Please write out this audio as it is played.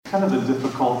kind of a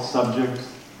difficult subject.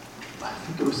 I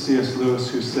think it was C.S.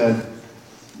 Lewis who said,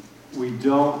 we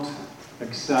don't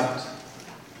accept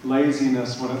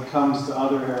laziness when it comes to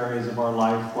other areas of our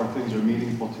life where things are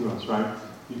meaningful to us, right?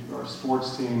 Our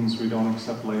sports teams, we don't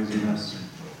accept laziness.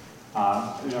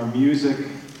 In our music,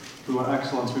 we want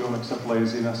excellence, we don't accept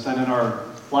laziness. And in our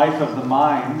life of the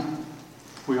mind,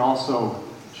 we also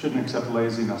shouldn't accept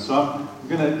laziness. So I'm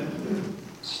going to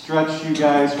stretch you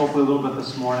guys, hopefully a little bit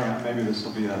this morning. Maybe this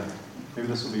will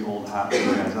be old hat for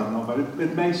you guys, I don't know. But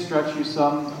it may stretch you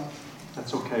some.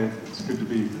 That's okay. It's good to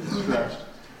be stretched.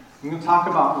 I'm going to talk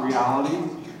about reality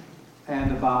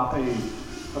and about a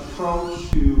approach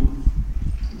to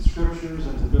scriptures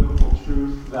and to biblical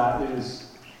truth that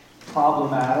is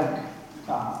problematic,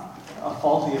 a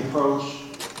faulty approach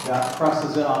that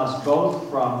presses in on us both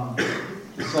from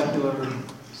the secular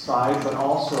side, but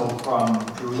also from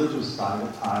the religious side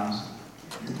at times.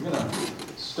 I'm going to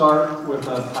start with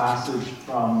a passage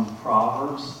from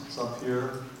Proverbs. It's up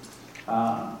here.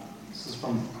 This is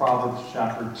from Proverbs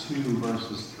chapter 2,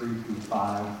 verses 3 through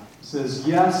 5. It says,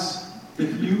 "Yes,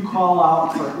 if you call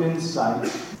out for insight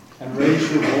and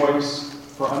raise your voice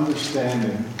for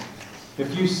understanding,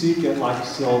 if you seek it like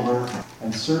silver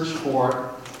and search for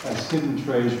it as hidden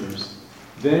treasures,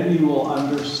 then you will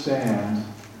understand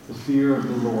the fear of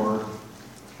the Lord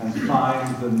and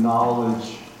find the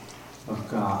knowledge of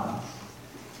God."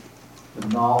 The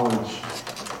knowledge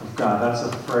of God. That's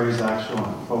a phrase I actually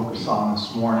want to focus on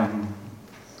this morning.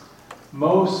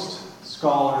 Most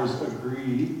scholars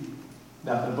agree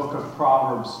that the book of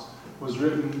Proverbs was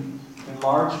written in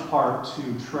large part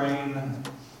to train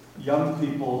young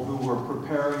people who were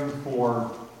preparing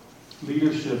for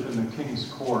leadership in the king's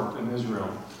court in Israel.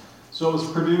 So it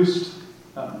was produced,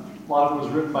 a lot of it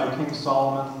was written by King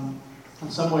Solomon,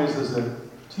 in some ways as a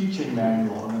teaching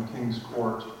manual in the king's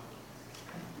court,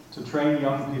 to train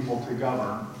young people to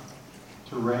govern,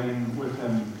 to reign with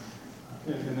him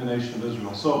in the nation of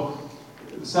Israel. So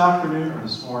this afternoon or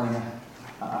this morning,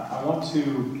 I want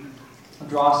to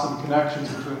draw some connections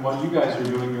between what you guys are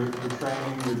doing, your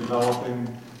training, you're developing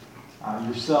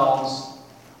yourselves,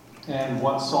 and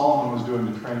what Solomon was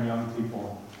doing to train young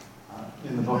people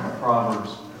in the book of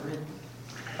Proverbs.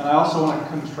 And I also want to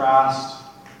contrast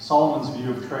Solomon's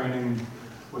view of training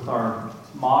with our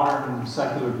modern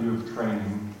secular view of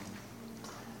training.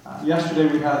 Yesterday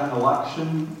we had an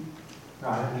election.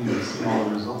 I haven't even seen all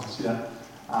the results yet.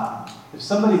 If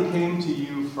somebody came to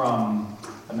you from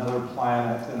another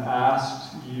planet and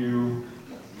asked you,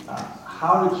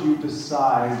 how did you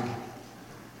decide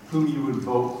whom you would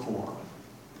vote for?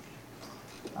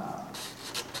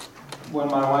 When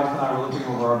my wife and I were looking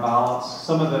over our ballots,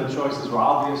 some of the choices were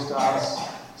obvious to us.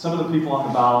 Some of the people on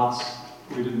the ballots,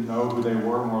 we didn't know who they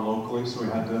were more locally, so we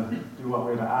had to do what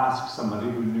we had to ask somebody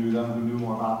who knew them, who knew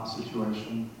more about the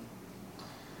situation.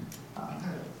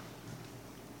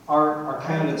 Our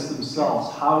candidates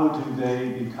themselves, how do they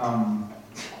become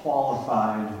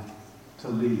qualified to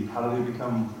lead? How do they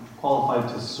become qualified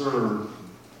to serve,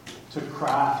 to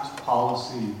craft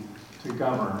policy, to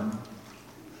govern?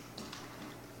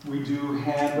 We do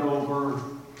hand over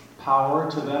power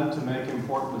to them to make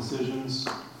important decisions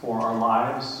for our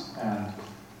lives and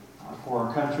for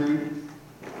our country.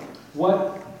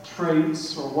 What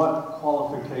traits or what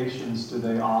qualifications do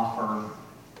they offer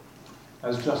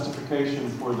as justification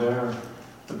for their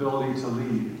ability to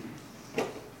lead?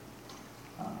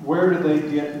 Where do they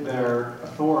get their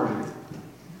authority?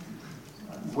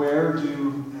 Where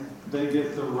do they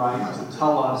get the right to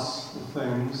tell us the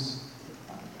things,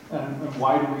 and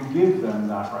why do we give them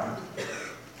that right?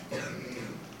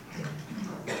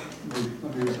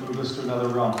 Let me just move this to another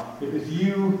realm. If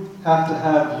you have to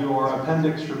have your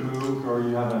appendix removed, or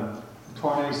you have a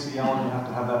torn ACL and you have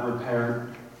to have that repaired,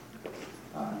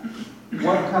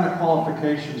 what kind of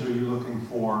qualifications are you looking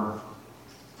for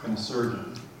in a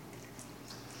surgeon?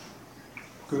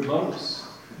 Good looks,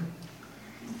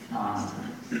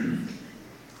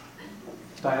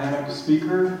 dynamic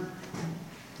speaker,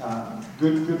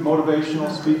 good motivational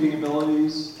speaking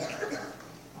abilities.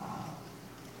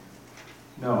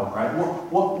 No, right?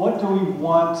 What do we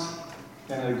want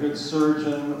in a good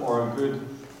surgeon or a good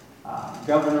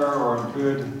governor or a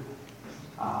good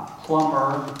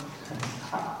plumber?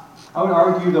 I would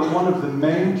argue that one of the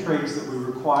main traits that we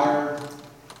require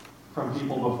from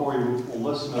people before we will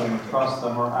listen to them and trust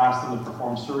them or ask them to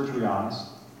perform surgery on us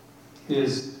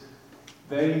is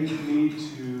they need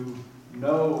to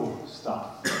know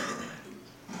stuff.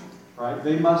 Right?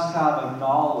 They must have a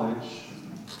knowledge,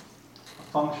 a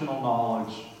functional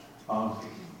knowledge of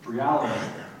reality.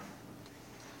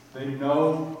 They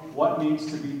know what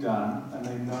needs to be done, and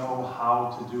they know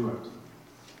how to do it.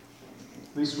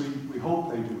 At least we hope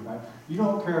they do, right? You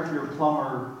don't care if your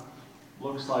plumber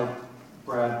looks like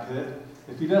Brad Pitt.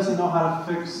 If he doesn't know how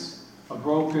to fix a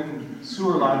broken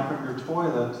sewer line from your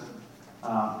toilet,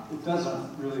 it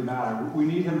doesn't really matter. We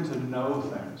need him to know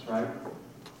things, right?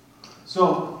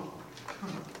 So,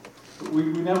 we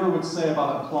never would say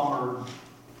about a plumber,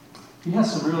 he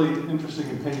has some really interesting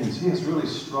opinions. He has really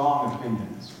strong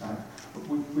opinions, right?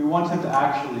 We want him to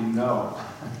actually know.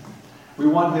 We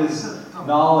want his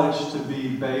knowledge to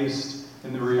be based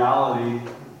in the reality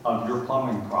of your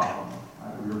plumbing problem,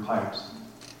 right, of your pipes.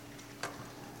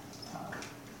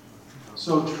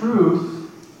 So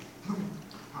truth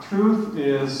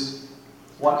is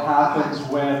what happens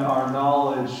when our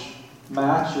knowledge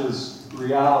matches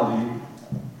reality.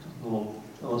 A little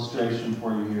illustration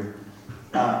for you here.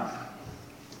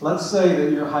 Let's say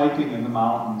that you're hiking in the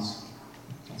mountains.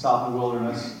 It's out in the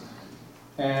wilderness.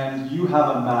 And you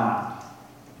have a map.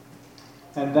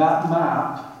 And that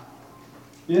map,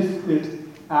 if it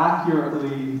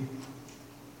accurately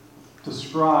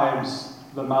describes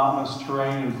the mountainous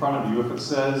terrain in front of you, if it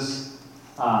says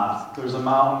there's a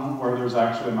mountain where there's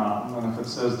actually a mountain, and if it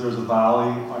says there's a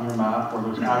valley on your map where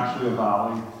there's actually a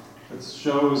valley, it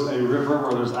shows a river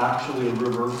where there's actually a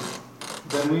river,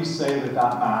 then we say that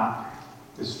that map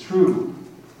is true,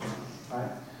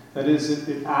 right? That is,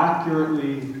 it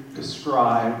accurately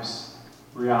describes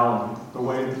reality, the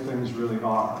way that things really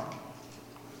are.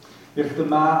 If the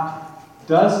map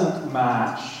doesn't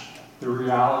match the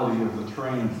reality of the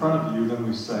terrain in front of you, then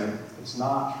we say it's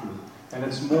not true. And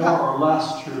it's more or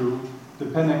less true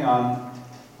depending on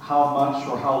how much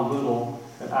or how little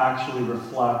it actually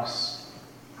reflects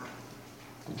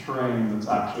the terrain that's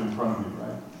actually in front of you,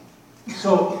 right?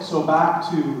 So back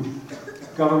to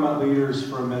government leaders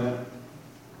for a minute.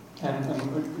 And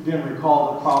again,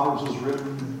 recall that Proverbs was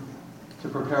written to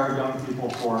prepare young people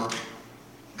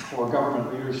for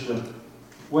government leadership.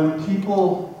 When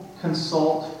people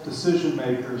consult decision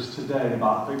makers today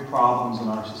about big problems in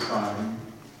our society,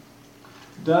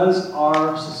 does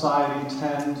our society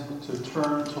tend to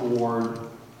turn toward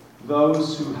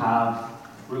those who have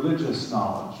religious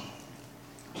knowledge?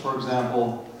 For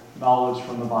example, knowledge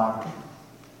from the Bible.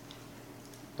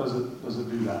 Does it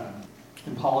do that?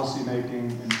 In policy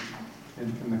making,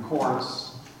 in the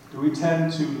courts, do we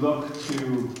tend to look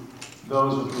to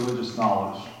those with religious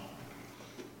knowledge?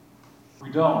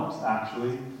 We don't,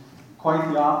 actually.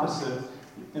 Quite the opposite.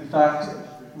 In fact,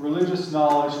 religious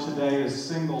knowledge today is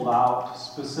singled out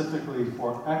specifically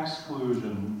for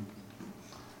exclusion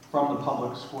from the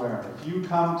public square. If you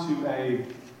come to a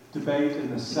debate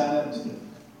in the Senate,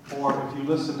 or if you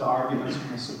listen to arguments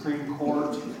from the Supreme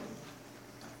Court,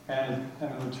 and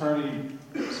an attorney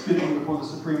speaking before the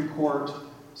Supreme Court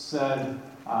said,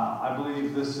 I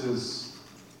believe this is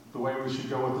the way we should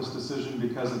go with this decision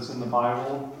because it's in the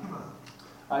Bible,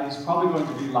 he's probably going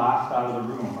to be laughed out of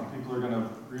the room, or people are going to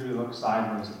really look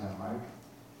sideways at him, right?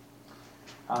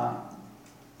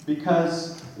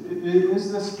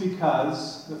 Is this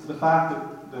because the fact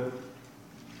that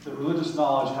religious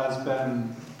knowledge has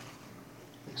been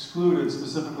excluded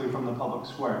specifically from the public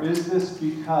square, is this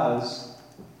because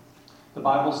the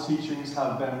Bible's teachings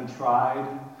have been tried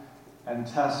and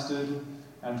tested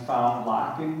and found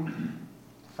lacking,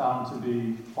 found to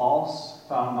be false,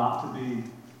 found not to be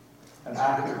an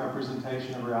accurate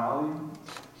representation of reality?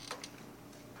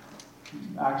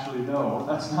 Actually, no,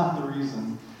 that's not the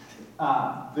reason.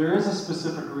 There is a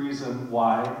specific reason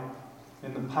why,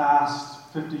 in the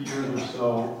past 50 years or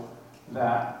so,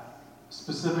 that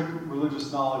specific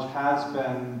religious knowledge has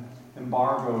been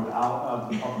embargoed out of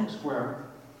the public square.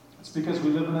 It's because we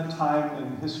live in a time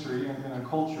in history and in a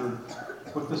culture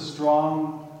with a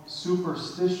strong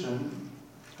superstition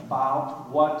about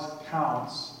what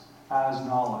counts as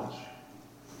knowledge.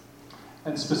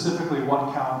 And specifically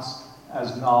what counts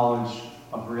as knowledge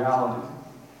of reality.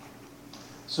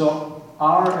 So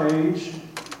our age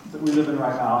that we live in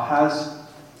right now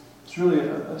it's really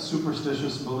a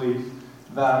superstitious belief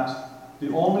that the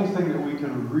only thing that we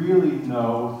can really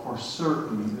know for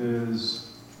certain is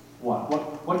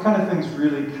what kind of things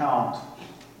really count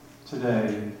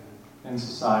today in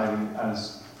society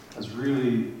as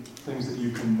really things that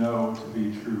you can know to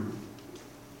be true?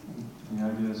 Any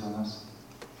ideas on this?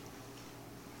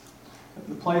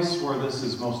 The place where this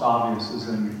is most obvious is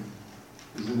in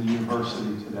the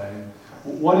university today.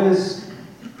 What is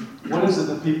it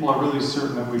that people are really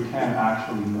certain that we can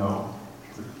actually know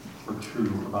for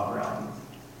true about reality?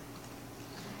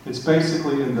 It's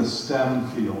basically in the STEM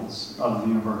fields of the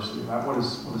university, right? What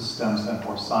does STEM stand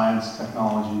for? Science,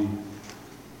 technology,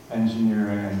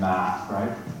 engineering, and math,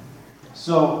 right?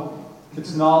 So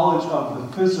it's knowledge of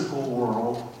the physical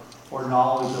world or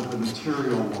knowledge of the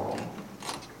material world,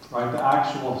 right? The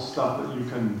actual stuff that you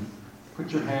can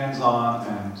put your hands on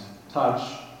and touch,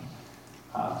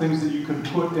 things that you can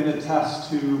put in a test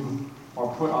tube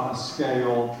or put on a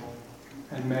scale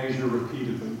and measure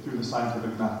repeatedly through the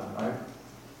scientific method, right?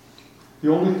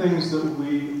 The only things that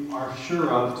we are sure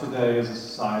of today as a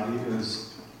society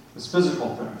is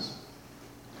physical things.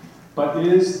 But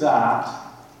is that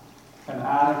an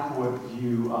adequate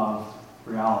view of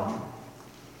reality?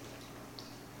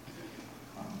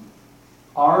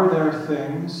 Are there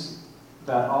things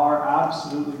that are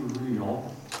absolutely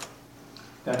real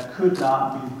that could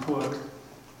not be put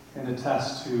in a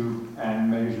test tube and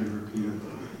measured repeatedly?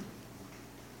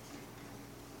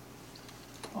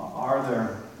 Are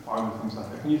there things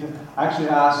out there? I actually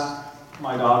asked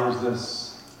my daughters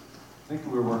this. I think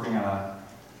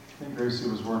Gracie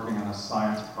was working on a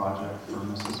science project for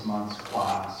Mrs. Munt's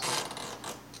class.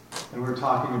 And we were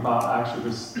talking about actually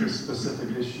this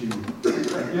specific issue.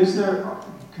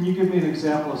 Can you give me an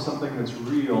example of something that's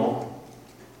real,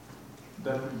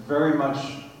 that very much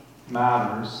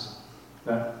matters,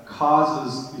 that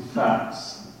causes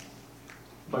effects,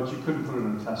 but you couldn't put it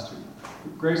in a test tube?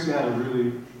 Gracie had a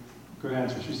really good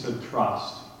answer. She said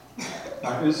trust.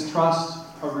 Is trust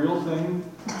a real thing?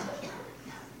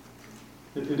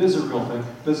 It is a real thing.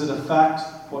 Does it affect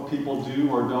what people do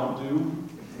or don't do?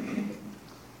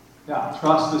 Yeah,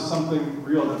 trust is something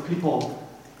real that people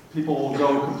will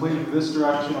go completely this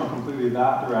direction or completely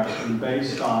that direction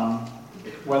based on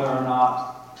whether or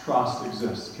not trust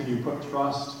exists. Can you put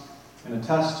trust in a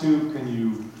test tube? Can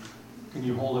you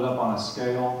hold it up on a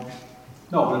scale?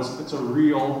 No, but it's a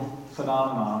real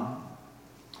phenomenon.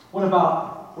 What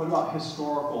about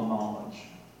historical knowledge?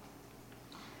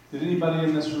 Did anybody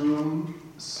in this room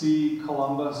see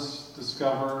Columbus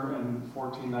discover in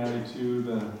 1492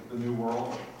 the New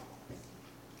World?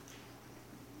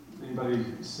 Anybody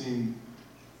seen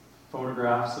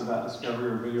photographs of that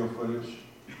discovery or video footage?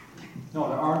 No,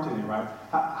 there aren't any, right?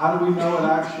 How do we know it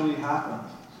actually happened?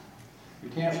 We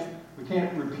can't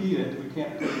repeat it. We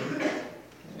can't put it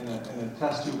in a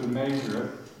test tube and measure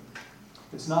it.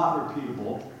 It's not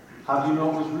repeatable. How do you know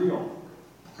it was real?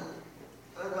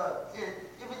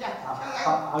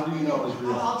 How do you know it was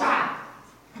real?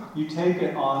 You take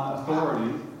it on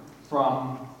authority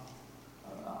from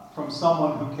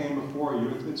someone who came before you.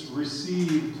 It's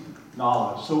received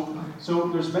knowledge. So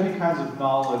there's many kinds of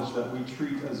knowledge that we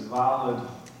treat as valid,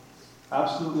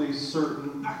 absolutely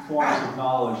certain forms of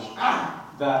knowledge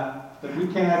that we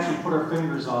can't actually put our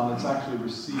fingers on that's actually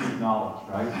received knowledge,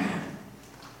 right?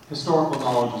 Historical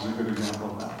knowledge is a good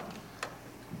example of that.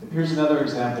 Here's another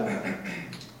example.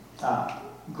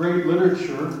 Great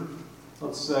literature,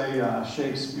 let's say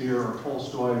Shakespeare or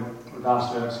Tolstoy or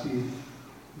Dostoevsky,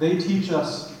 they teach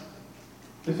us,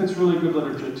 if it's really good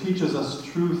literature, it teaches us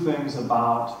true things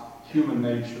about human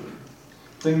nature.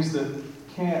 Things that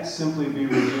can't simply be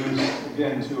reduced,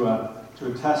 again, to a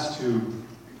test tube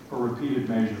for repeated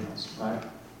measurements, right?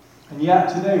 And yet,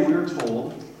 today we're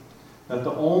told that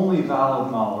the only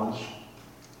valid knowledge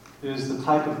is the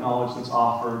type of knowledge that's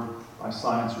offered by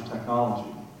science or technology.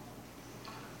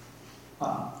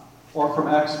 Or from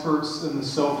experts in the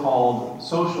so-called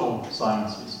social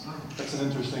sciences. That's an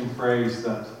interesting phrase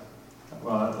that's a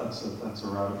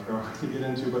rabbit trail to get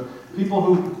into, but people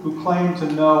who claim to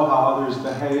know how others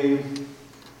behave,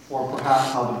 or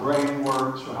perhaps how the brain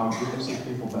works, or how groups of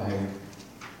people behave.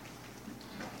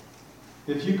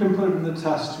 If you can put it in the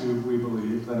test tube, we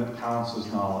believe, then it counts as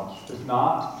knowledge. If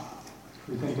not,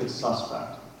 we think it's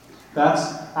suspect.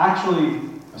 That's actually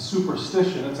a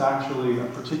superstition. It's actually a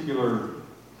particular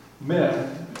myth,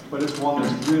 but it's one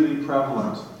that's really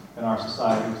prevalent in our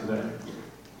society today.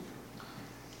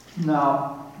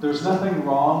 Now, there's nothing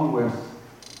wrong with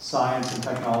science and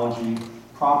technology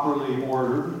properly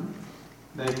ordered.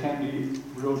 They can be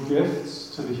real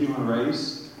gifts to the human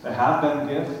race. They have been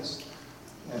gifts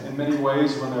in many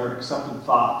ways when they're accepted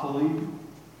thoughtfully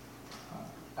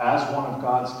as one of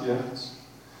God's gifts.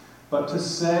 But to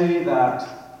say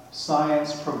that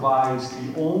science provides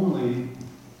the only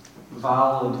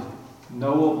valid,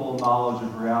 knowable knowledge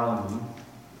of reality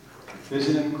is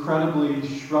an incredibly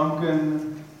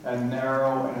shrunken and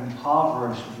narrow and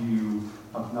impoverished view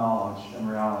of knowledge and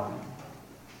reality.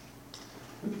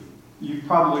 You've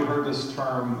probably heard this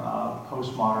term,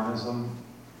 postmodernism.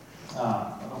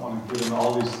 I don't want to get into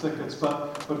all these thickets,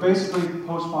 but basically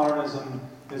postmodernism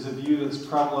is a view that's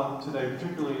prevalent today,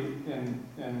 particularly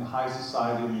in high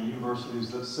society and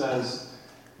universities, that says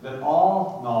that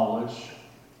all knowledge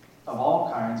of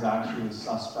all kinds actually is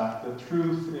suspect, that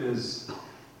truth is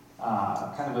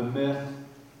kind of a myth,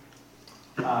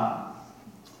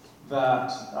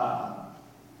 that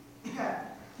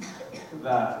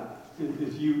that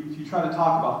if you try to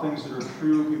talk about things that are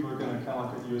true, people are going to kind of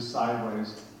look at you as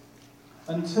sideways.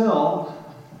 Until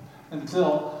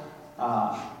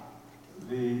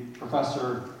the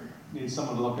professor needs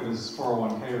someone to look at his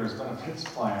 401k or his benefits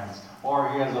plans,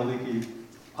 or he has a leaky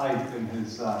pipe in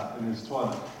his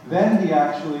toilet. Then he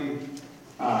actually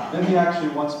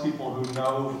wants people who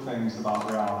know things about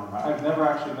reality. I've never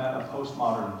actually met a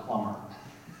postmodern plumber,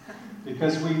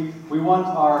 because we want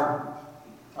our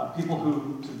people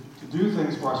who to do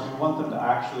things for us. We want them to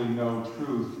actually know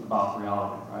truth about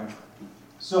reality, right?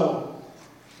 So,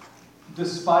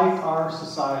 despite our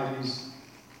society's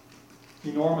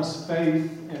enormous faith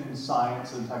in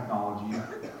science and technology,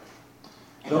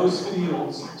 those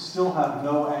fields still have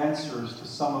no answers to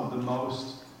some of the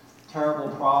most terrible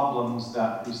problems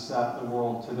that beset the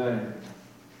world today.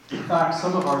 In fact,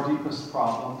 some of our deepest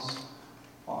problems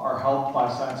are helped by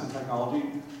science and technology.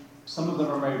 Some of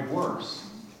them are made worse.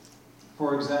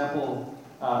 For example,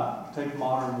 take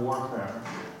modern warfare,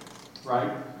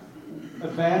 right?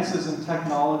 Advances in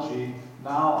technology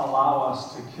now allow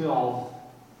us to kill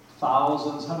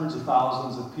thousands, hundreds of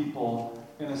thousands of people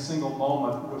in a single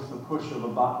moment with the push of a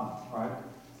button, right?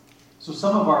 So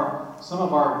some of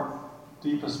our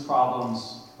deepest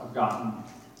problems have gotten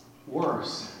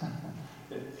worse.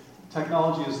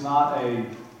 Technology is not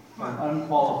an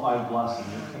unqualified blessing.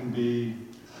 It can be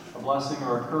a blessing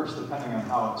or a curse depending on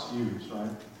how it's used, right?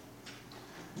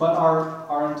 But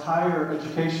our entire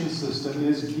education system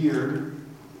is geared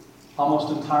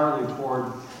almost entirely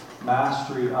toward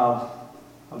mastery of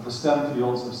the STEM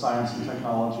fields of science and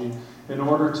technology in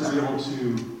order to be able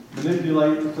to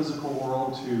manipulate the physical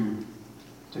world,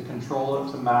 to control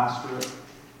it, to master it.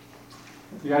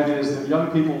 The idea is that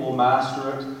young people will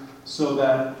master it so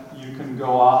that you can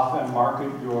go off and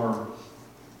market your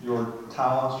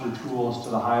talents, your tools to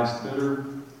the highest bidder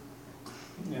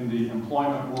in the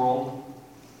employment world.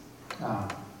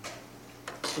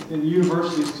 In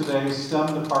universities today,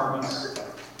 STEM departments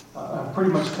have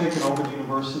pretty much taken over the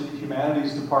university.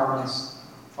 Humanities departments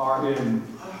are in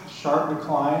sharp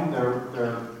decline.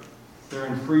 They're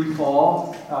in free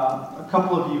fall. A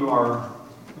couple of you are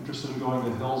interested in going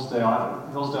to Hillsdale.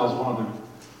 Hillsdale is one of the,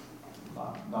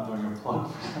 not doing a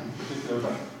plug for them in particular,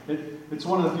 but it's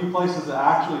one of the few places that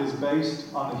actually is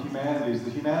based on the humanities.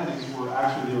 The humanities were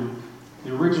actually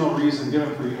the original reason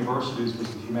given for universities was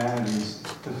the humanities,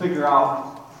 to figure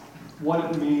out what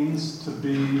it means to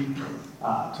be,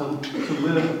 to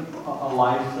live a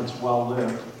life that's well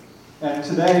lived. And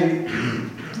today,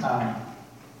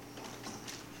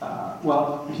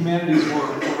 the humanities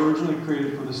were originally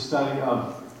created for the study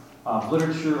of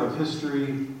literature, of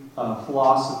history, of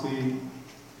philosophy,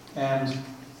 and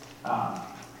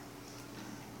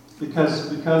because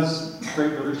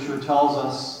great literature helps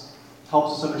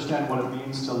us understand what it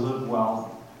means to live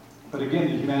well. But again,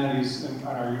 the humanities in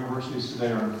our universities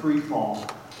today are in free fall.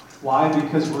 Why?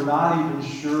 Because we're not even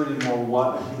sure anymore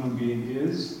what a human being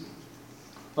is,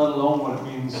 let alone what it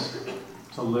means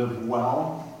to live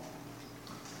well.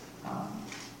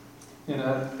 In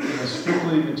a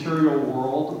strictly material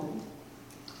world,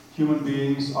 human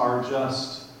beings are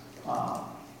just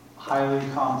highly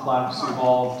complex,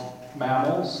 evolved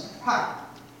mammals.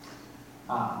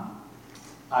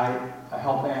 I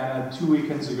helped Anna 2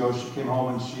 weekends ago. She came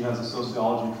home and she has a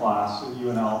sociology class at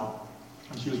UNL,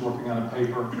 and she was working on a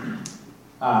paper.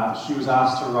 She was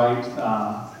asked to write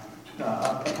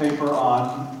a paper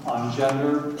on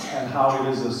gender and how it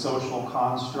is a social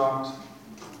construct,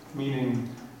 meaning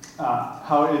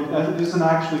how it isn't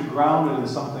actually grounded in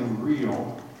something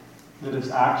real, that it's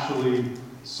actually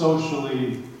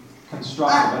socially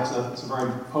constructed. That's a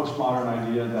very postmodern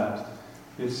idea that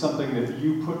it's something that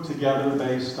you put together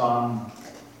based on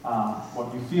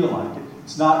what you feel like.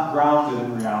 It's not grounded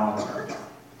in reality.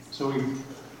 So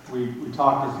we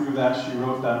talked her through that. She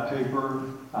wrote that paper.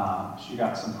 She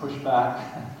got some pushback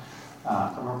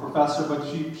from her professor, but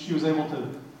she was able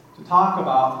to talk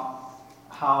about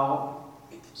how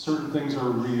certain things are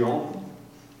real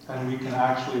and we can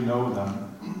actually know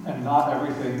them, and not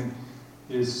everything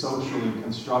is socially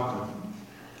constructed.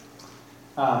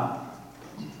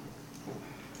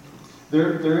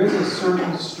 There is a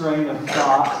certain strain of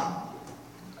thought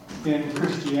in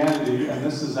Christianity, and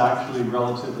this is actually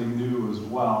relatively new as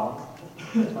well.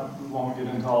 We won't get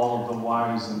into all of the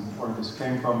whys and where this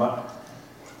came from, but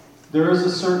there is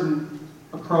a certain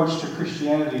approach to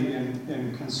Christianity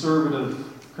in conservative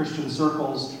Christian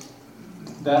circles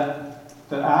that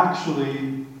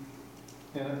actually,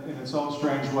 in its own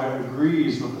strange way,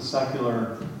 agrees with the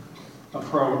secular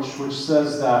approach, which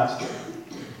says that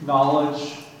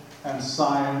knowledge and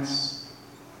science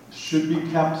should be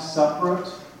kept separate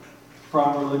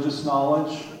from religious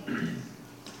knowledge,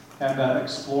 and that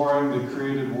exploring the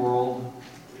created world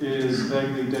is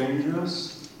vaguely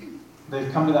dangerous.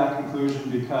 They've come to that conclusion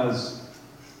because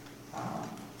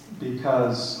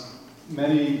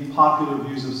many popular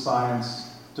views of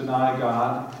science deny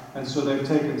God, and so they've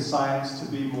taken science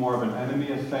to be more of an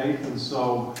enemy of faith, and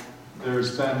so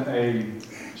there's been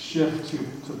a shift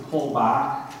to pull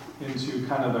back into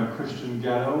kind of a Christian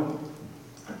ghetto,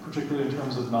 particularly in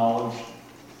terms of knowledge.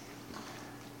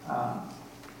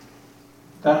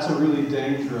 That's a really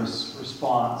dangerous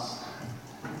response.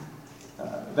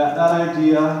 That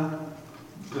idea,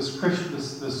 this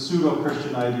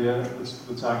pseudo-Christian idea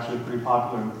that's actually pretty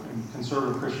popular in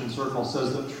conservative Christian circles,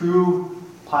 says that true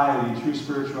piety, true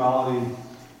spirituality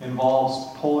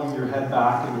involves pulling your head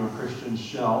back into a Christian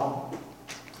shell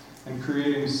and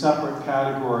creating separate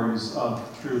categories of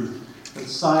truth. That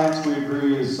science, we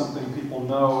agree, is something people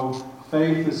know.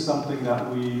 Faith is something that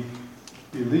we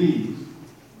believe.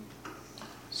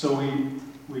 So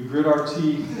we grit our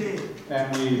teeth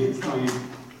and we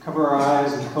cover our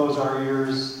eyes and close our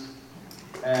ears,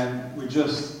 and we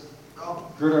just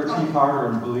grit our teeth harder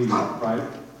and believe, right?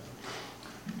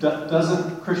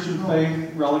 Doesn't Christian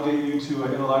faith relegate you to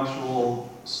an intellectual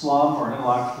slum or an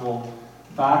intellectual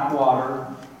backwater?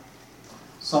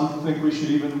 Some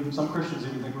Christians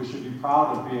even think we should be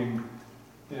proud of being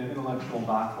in an intellectual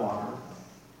backwater.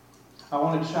 I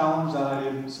want to challenge that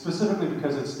idea specifically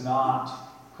because it's not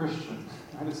Christian.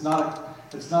 Right? It's not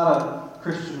a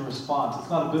Christian response. It's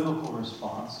not a biblical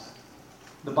response.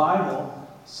 The Bible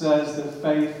says that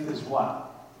faith is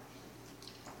what?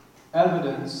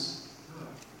 Evidence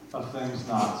of things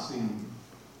not seen.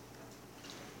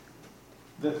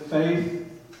 That faith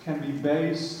can be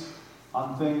based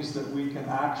on things that we can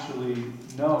actually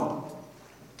know,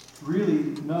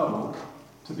 really know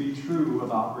to be true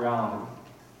about reality.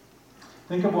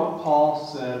 Think of what Paul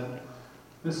said.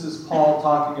 This is Paul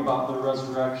talking about the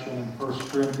resurrection in 1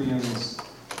 Corinthians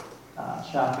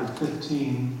chapter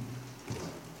 15.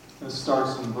 This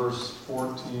starts in verse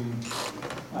 14,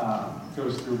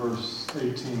 goes through verse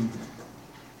 18.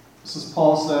 This is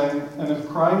Paul saying, "And if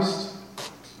Christ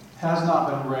has not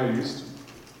been raised,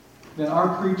 then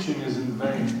our preaching is in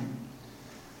vain,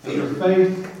 and your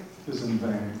faith is in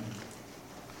vain.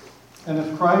 And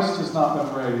if Christ has not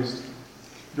been raised,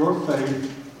 your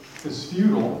faith is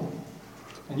futile,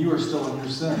 and you are still in your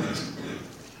sins.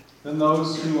 Then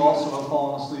those who also have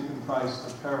fallen asleep in Christ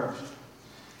have perished.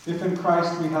 If in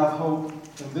Christ we have hope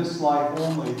in this life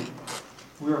only,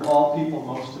 we are of all people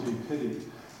most to be pitied."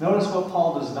 Notice what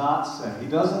Paul does not say. He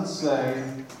doesn't say,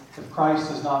 if Christ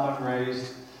has not been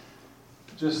raised,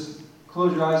 just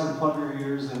close your eyes and plug your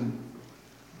ears and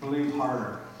believe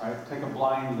harder, right? Take a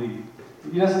blind leap.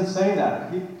 He doesn't say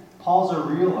that. Paul's a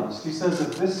realist. He says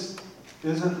if this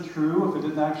isn't true, if it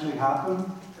didn't actually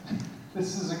happen,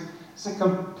 this is a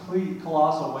complete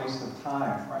colossal waste of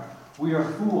time, right? We are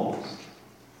fools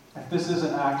if this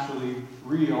isn't actually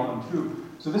real and true.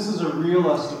 So this is a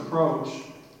realist approach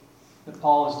that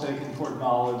Paul is taking toward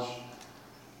knowledge,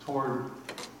 toward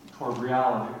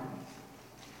reality.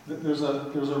 There's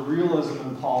a realism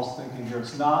in Paul's thinking here.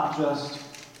 It's not just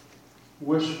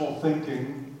wishful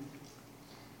thinking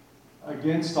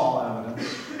against all evidence.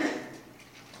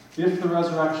 If the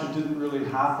resurrection didn't really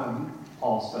happen,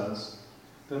 Paul says,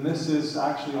 then this is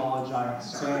actually all a giant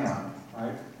scam,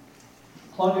 right?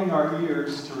 Plugging our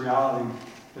ears to reality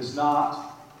is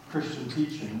not Christian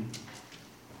teaching.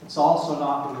 It's also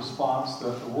not the response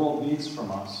that the world needs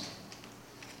from us.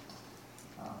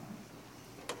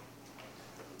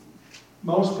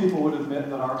 Most people would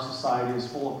admit that our society is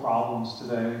full of problems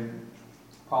today,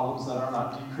 problems that are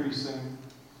not decreasing.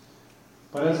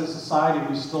 But as a society,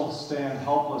 we still stand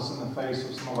helpless in the face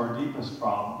of some of our deepest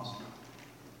problems.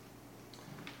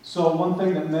 So one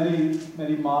thing that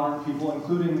many modern people,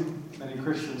 including many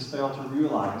Christians, fail to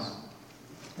realize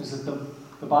is that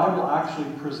the Bible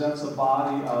actually presents a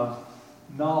body of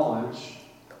knowledge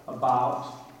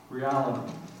about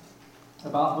reality,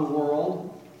 about the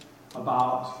world,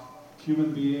 about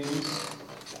human beings,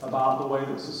 about the way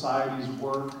that societies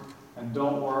work and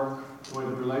don't work, the way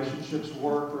that relationships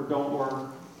work or don't work.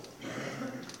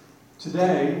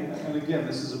 Today, and again,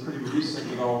 this is a pretty recent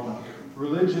development,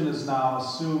 religion is now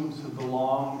assumed to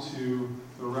belong to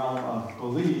the realm of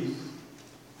belief,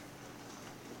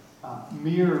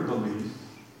 mere belief,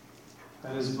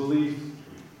 that is belief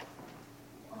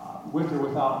with or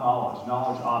without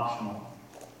knowledge optional,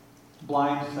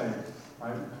 blind faith,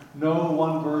 right? No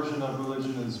one version of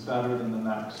religion is better than the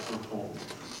next, we're told.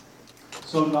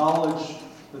 So knowledge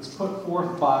that's put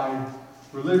forth by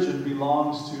religion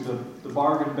belongs to the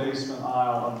bargain basement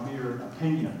aisle of mere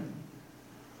opinion.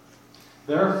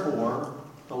 Therefore,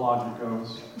 the logic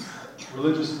goes,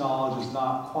 religious knowledge is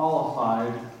not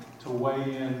qualified to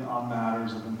weigh in on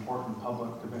matters of important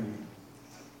public debate.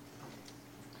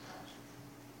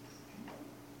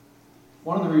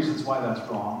 One of the reasons why that's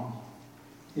wrong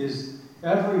is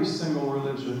every single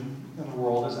religion in the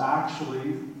world is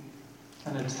actually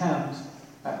an attempt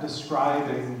at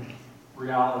describing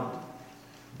reality.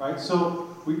 Right?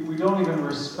 So we don't even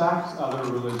respect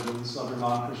other religions, other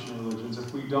non-Christian religions,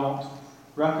 if we don't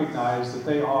recognize that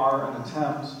they are an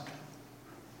attempt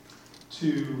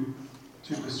to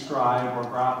describe or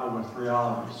grapple with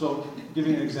reality. So, give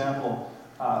you an example,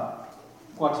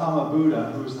 Gautama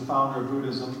Buddha, who was the founder of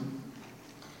Buddhism,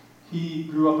 he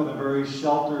grew up in a very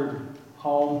sheltered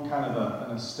home, kind of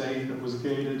an estate that was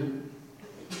gated.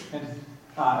 And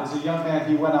as a young man,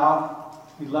 he went out,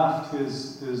 he left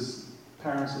his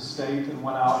parents' estate and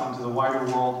went out into the wider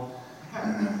world.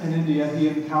 In India, he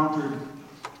encountered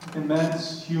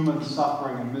immense human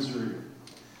suffering and misery.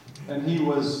 And he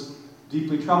was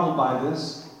deeply troubled by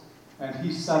this, and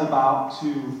he set about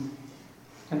to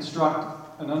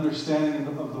construct an understanding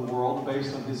of the world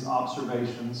based on his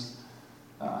observations,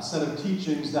 a set of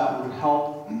teachings that would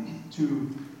help to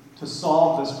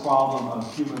solve this problem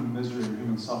of human misery and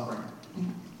human suffering.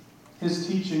 His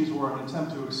teachings were an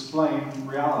attempt to explain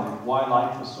reality, why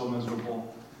life was so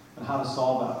miserable, and how to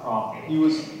solve that problem.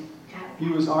 He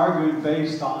was arguing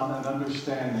based on an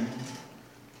understanding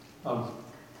of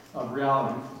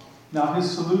reality. Now,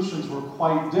 his solutions were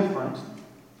quite different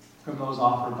from those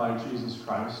offered by Jesus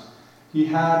Christ. He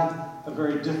had a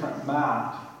very different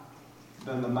map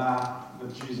than the map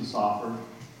that Jesus offered.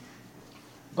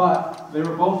 But they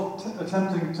were both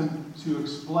attempting to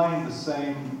explain the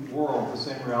same world, the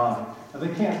same reality. Now,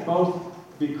 they can't both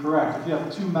be correct. If you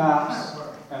have two maps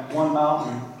and one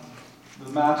mountain, the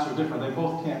maps are different. They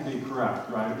both can't be correct,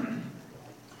 right?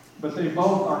 But they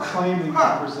both are claiming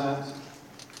to present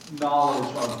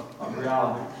knowledge of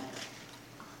reality.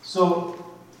 So,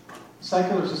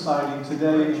 secular society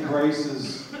today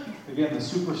embraces, again, the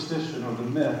superstition or the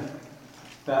myth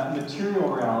that material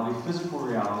reality, physical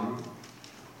reality,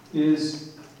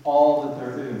 is all that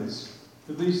there is.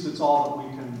 At least it's all that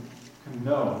we can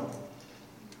know.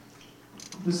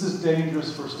 This is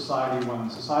dangerous for society when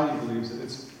society believes it.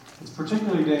 It's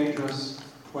particularly dangerous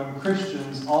when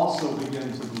Christians also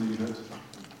begin to believe it.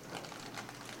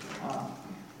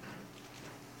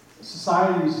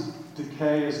 Society's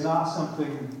decay is not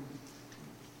something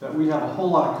that we have a whole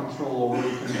lot of control over.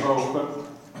 We can vote,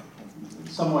 but in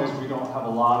some ways we don't have a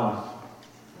lot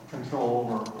of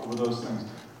control over those things.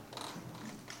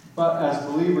 But as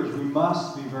believers, we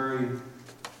must be very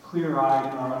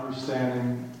clear-eyed in our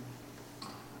understanding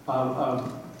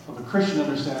of a Christian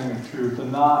understanding of truth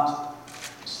and not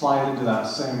slide into that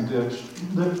same ditch.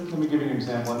 Let me give you an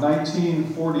example. In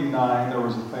 1949, there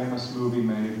was a famous movie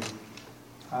made.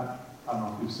 I don't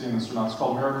know if you've seen this or not. It's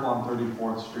called Miracle on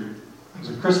 34th Street. It was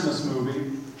a Christmas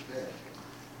movie.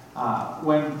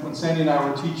 When Sandy and I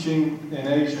were teaching in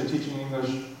Asia, teaching English,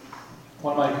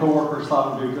 one of my coworkers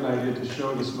thought it would be a good idea to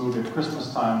show this movie at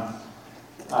Christmas time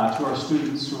to our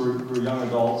students who were young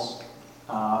adults,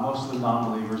 most of them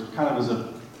non-believers, kind of as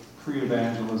a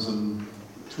pre-evangelism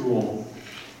tool.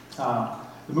 The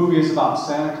movie is about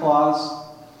Santa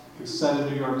Claus. It's set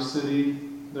in New York City.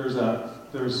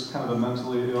 There's kind of a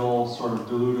mentally ill, sort of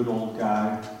deluded old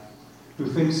guy who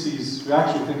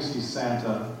actually thinks he's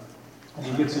Santa, and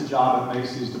he gets a job at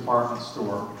Macy's department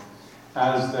store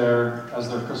as their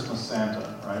Christmas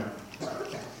Santa, right?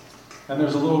 And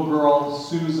there's a little girl,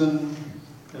 Susan,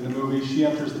 in the movie. She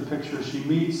enters the picture. She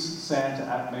meets Santa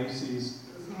at Macy's.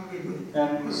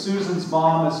 And Susan's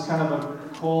mom is kind of a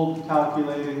cold,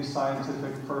 calculating,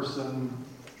 scientific person,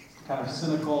 kind of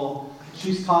cynical.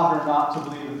 She's taught her not to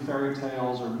believe in fairy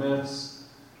tales or myths,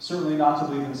 certainly not to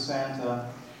believe in Santa.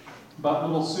 But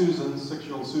little Susan,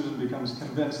 6-year-old Susan, becomes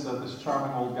convinced that this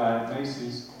charming old guy at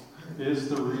Macy's is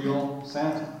the real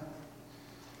Santa.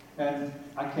 And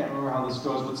I can't remember how this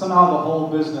goes, but somehow the whole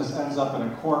business ends up in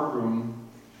a courtroom.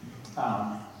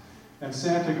 And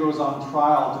Santa goes on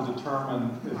trial to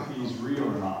determine if he's real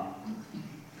or not.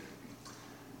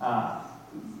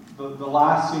 The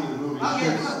last scene of the movie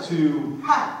shifts to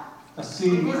a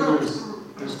scene where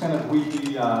there's kind of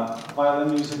weepy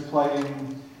violin music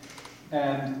playing,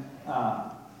 and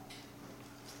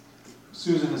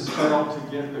Susan has failed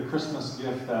to get the Christmas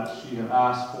gift that she had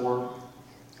asked for,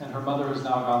 and her mother has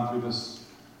now gone through this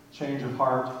change of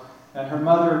heart, and her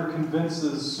mother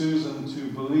convinces Susan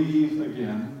to believe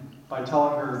again by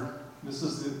telling her, this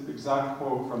is the exact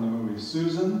quote from the movie,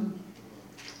 "Susan,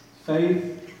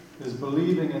 Faith is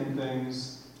believing in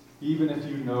things even if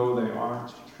you know they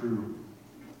aren't true.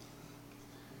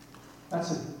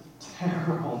 That's a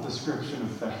terrible description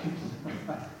of faith.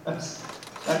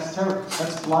 That's terrible.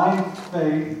 That's blind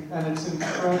faith, and it's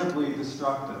incredibly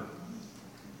destructive.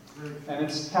 And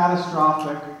it's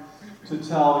catastrophic to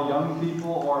tell young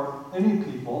people or any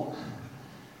people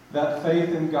that faith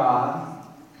in God,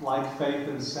 like faith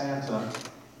in Santa,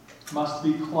 must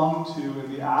be clung to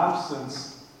in the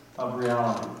absence of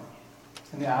reality,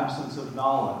 in the absence of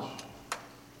knowledge.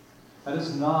 That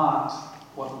is not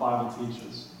what the Bible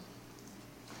teaches.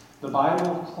 The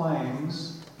Bible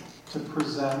claims to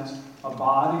present a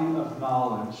body of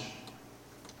knowledge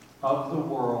of the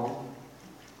world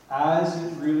as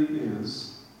it really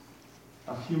is,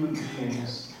 of human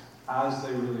beings as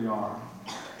they really are.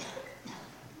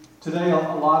 Today, a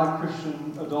lot of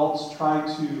Christian adults try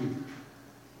to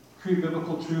treat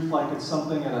biblical truth like it's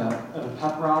something at a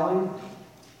pep rally.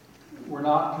 We're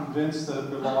not convinced that it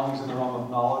belongs in the realm of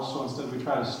knowledge, so instead we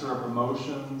try to stir up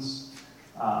emotions,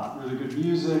 really good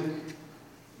music,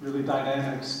 really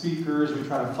dynamic speakers. We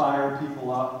try to fire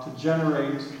people up to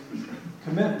generate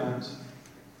commitment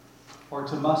or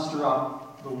to muster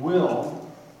up the will.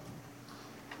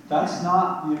 That's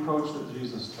not the approach that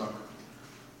Jesus took.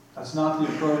 That's not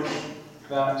the approach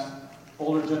that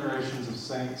older generations of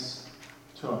saints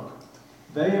took.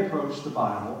 They approached the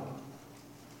Bible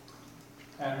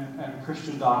and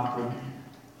Christian doctrine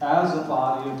as a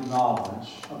body of knowledge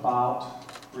about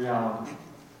reality.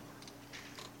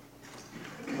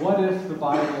 What if the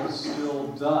Bible still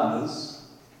does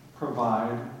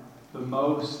provide the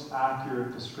most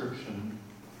accurate description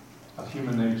of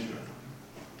human nature?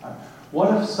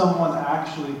 What if someone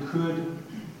actually could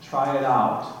try it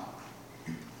out,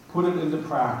 put it into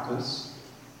practice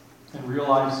in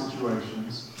real-life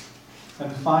situations,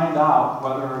 and find out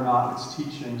whether or not its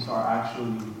teachings are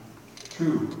actually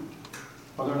true,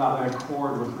 whether or not they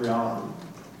accord with reality?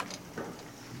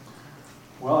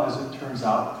 Well, as it turns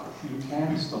out, you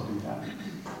can still do that.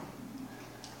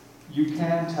 You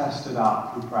can test it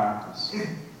out through practice.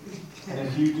 And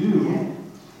if you do,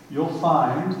 you'll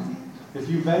find, if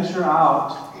you venture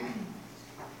out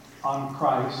on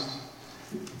Christ,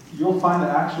 you'll find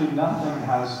that actually nothing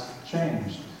has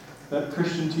changed. That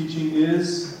Christian teaching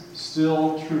is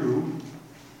still true.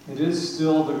 It is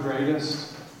still the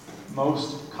greatest,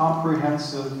 most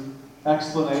comprehensive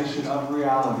explanation of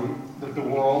reality that the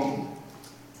world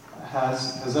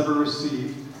has ever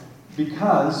received,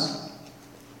 because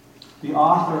the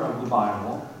author of the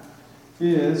Bible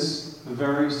is the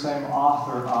very same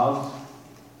author of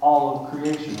all of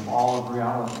creation, of all of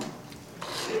reality.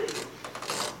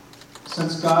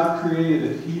 Since God created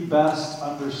it, He best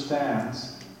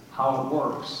understands how it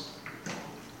works.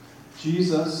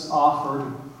 Jesus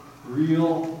offered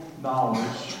real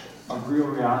knowledge of real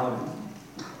reality.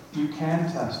 You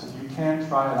can test it. You can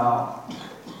try it out.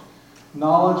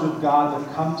 Knowledge of God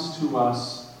that comes to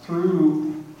us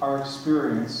through our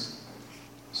experience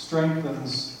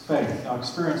strengthens faith. Now,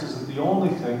 experience isn't the only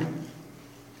thing,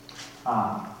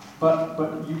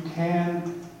 but you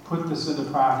can put this into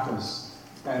practice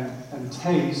and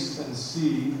taste and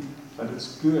see that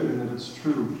it's good and that it's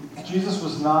true. Jesus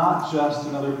was not just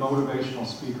another motivational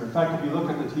speaker. In fact, if you look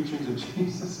at the teachings of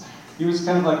Jesus, he was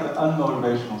kind of like the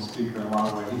unmotivational speaker in a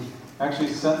lot of ways. He actually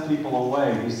sent people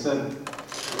away. He said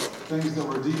things that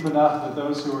were deep enough that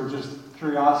those who were just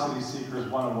curiosity seekers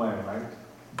went away, right?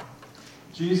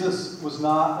 Jesus was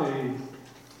not a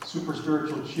super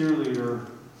spiritual cheerleader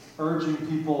urging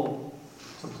people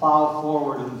to plow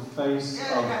forward in the face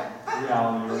of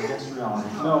reality or against reality.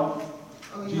 No,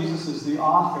 Jesus is the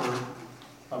author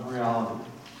of reality.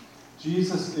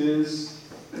 Jesus is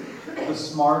the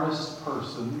smartest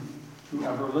person who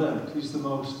ever lived. He's the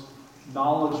most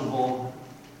knowledgeable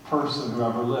person who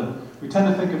ever lived. We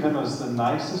tend to think of him as the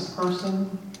nicest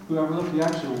person who ever lived. He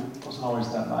actually wasn't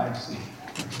always that nice.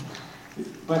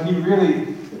 But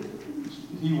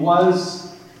he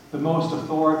was the most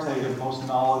authoritative, most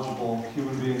knowledgeable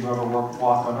human being who ever walked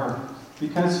on earth,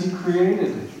 because he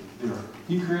created the earth.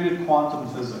 He created quantum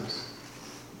physics.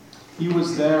 He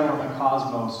was there when the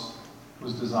cosmos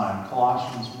was designed.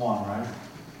 Colossians 1, right?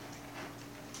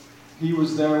 He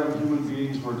was there when human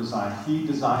beings were designed. He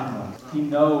designed them. He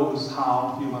knows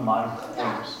how human life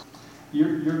works.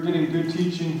 You're getting good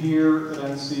teaching here at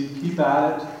NC. Keep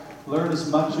at it. Learn as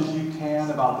much as you can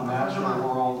about the natural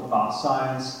world, about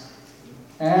science.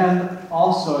 And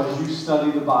also, as you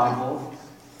study the Bible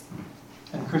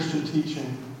and Christian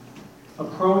teaching,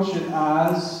 approach it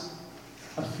as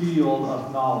a field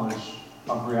of knowledge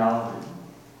of reality.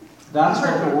 That's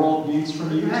what the world needs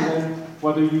from you today.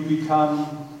 Whether you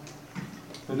become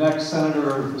the next senator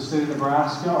of the state of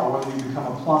Nebraska, or whether you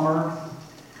become a plumber,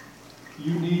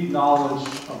 you need knowledge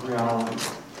of reality,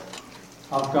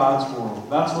 of God's world.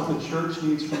 That's what the church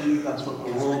needs from you. That's what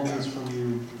the world needs from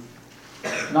you.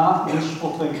 Not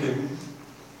wishful thinking,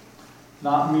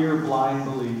 not mere blind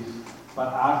belief,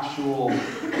 but actual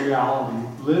reality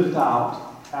lived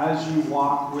out as you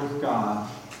walk with God,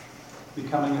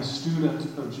 becoming a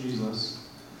student of Jesus,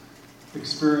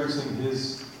 experiencing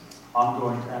His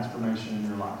ongoing transformation in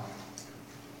your life.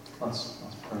 Let's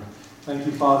pray. Thank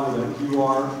you, Father, that you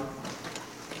are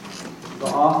the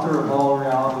author of all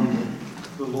reality,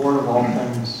 the Lord of all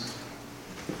things.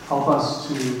 Help us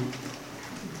to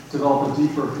develop a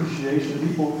deeper appreciation,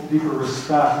 deeper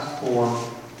respect for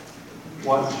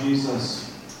what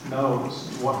Jesus knows,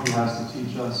 what He has to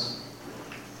teach us,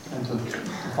 and to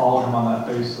follow Him on that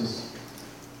basis.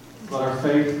 Let our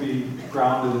faith be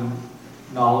grounded in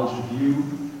knowledge of you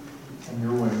and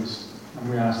your ways. And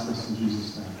we ask this in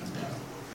Jesus' name.